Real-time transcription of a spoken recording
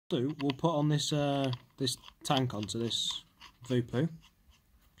do, we'll put on this this tank onto this Voopoo,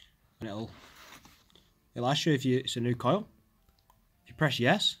 and it'll ask you if it's a new coil. If you press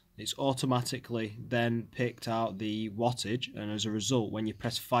yes, it's automatically then picked out the wattage, and as a result, when you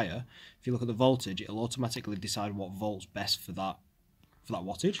press fire, if you look at the voltage, it'll automatically decide what volt's best for that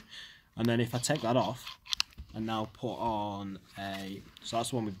wattage. And then if I take that off and now put on so that's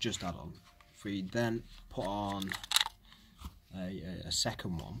the one we've just had on. If we then put on a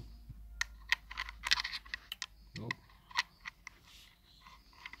second one,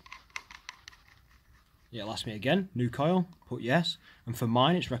 yeah, it'll ask me again, new coil, put yes, and for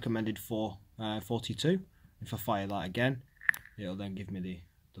mine it's recommended for 42. If I fire that again, it'll then give me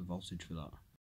the voltage for that.